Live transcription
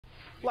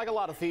Like a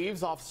lot of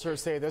thieves,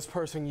 officers say this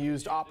person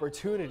used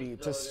opportunity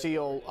to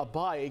steal a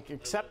bike,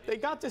 except they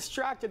got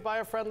distracted by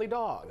a friendly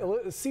dog.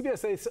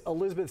 CBS 8's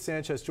Elizabeth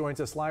Sanchez joins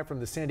us live from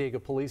the San Diego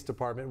Police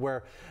Department,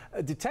 where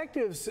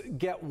detectives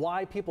get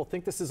why people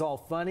think this is all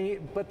funny,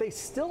 but they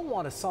still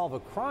want to solve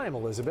a crime,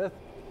 Elizabeth.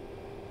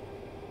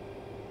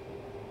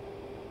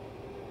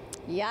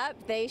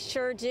 Yep, they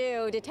sure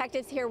do.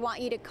 Detectives here want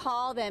you to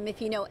call them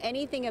if you know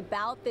anything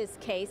about this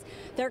case.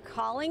 They're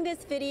calling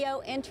this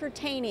video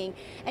entertaining.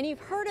 And you've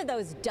heard of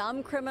those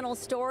dumb criminal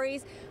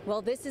stories?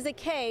 Well, this is a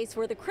case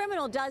where the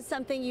criminal does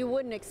something you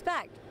wouldn't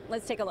expect.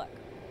 Let's take a look.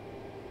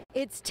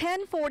 It's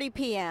 10:40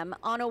 p.m.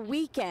 on a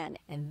weekend,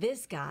 and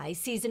this guy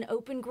sees an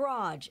open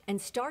garage and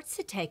starts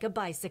to take a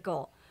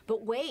bicycle.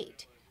 But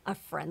wait, a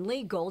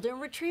friendly golden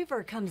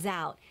retriever comes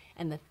out,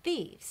 and the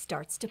thief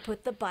starts to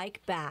put the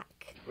bike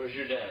back. Where's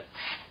your dad?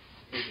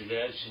 Where's your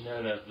dad? She's not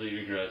enough to leave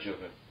your garage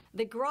open.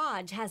 The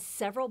garage has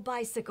several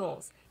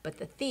bicycles, but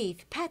the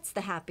thief pets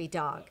the happy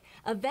dog,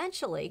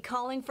 eventually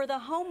calling for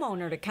the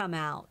homeowner to come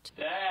out.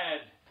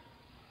 Dad,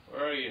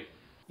 where are you?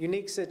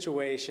 Unique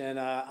situation,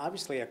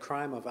 obviously a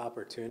crime of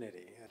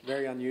opportunity.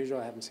 Very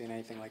unusual. I haven't seen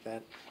anything like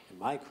that in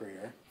my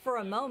career. For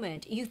a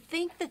moment, you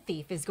think the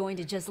thief is going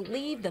to just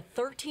leave the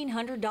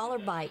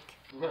 $1,300 bike.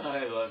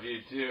 I love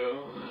you too.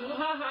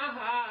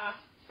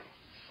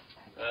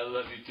 I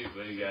love you too,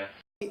 buddy guy.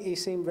 He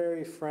seemed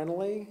very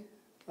friendly,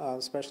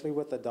 especially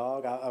with the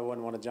dog. I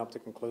wouldn't want to jump to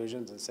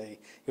conclusions and say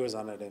he was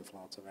under the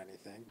influence of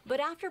anything. But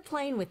after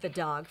playing with the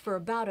dog for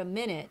about a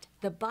minute,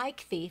 the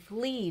bike thief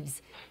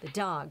leaves. The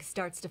dog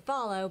starts to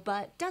follow,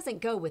 but doesn't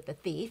go with the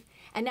thief.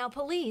 And now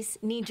police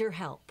need your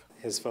help.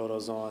 His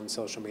photos on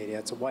social media.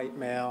 It's a white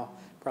male,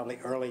 probably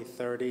early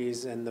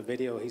 30s. In the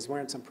video, he's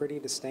wearing some pretty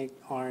distinct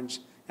orange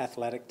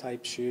athletic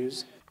type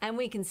shoes. And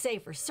we can say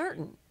for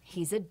certain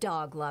he's a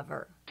dog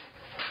lover.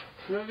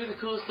 You might be the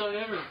coolest dog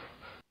ever.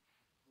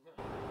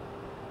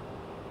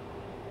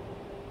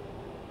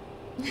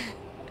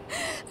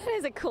 That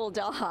is a cool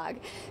dog.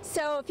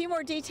 So a few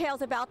more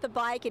details about the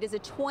bike. It is a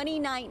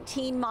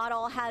 2019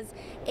 model, has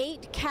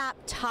 8 cap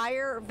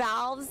tire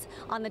valves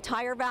on the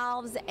tire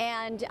valves,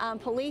 and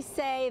police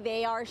say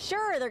they are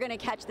sure they're going to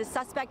catch the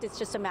suspect. It's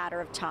just a matter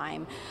of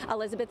time.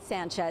 Elizabeth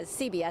Sanchez,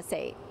 CBS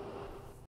 8.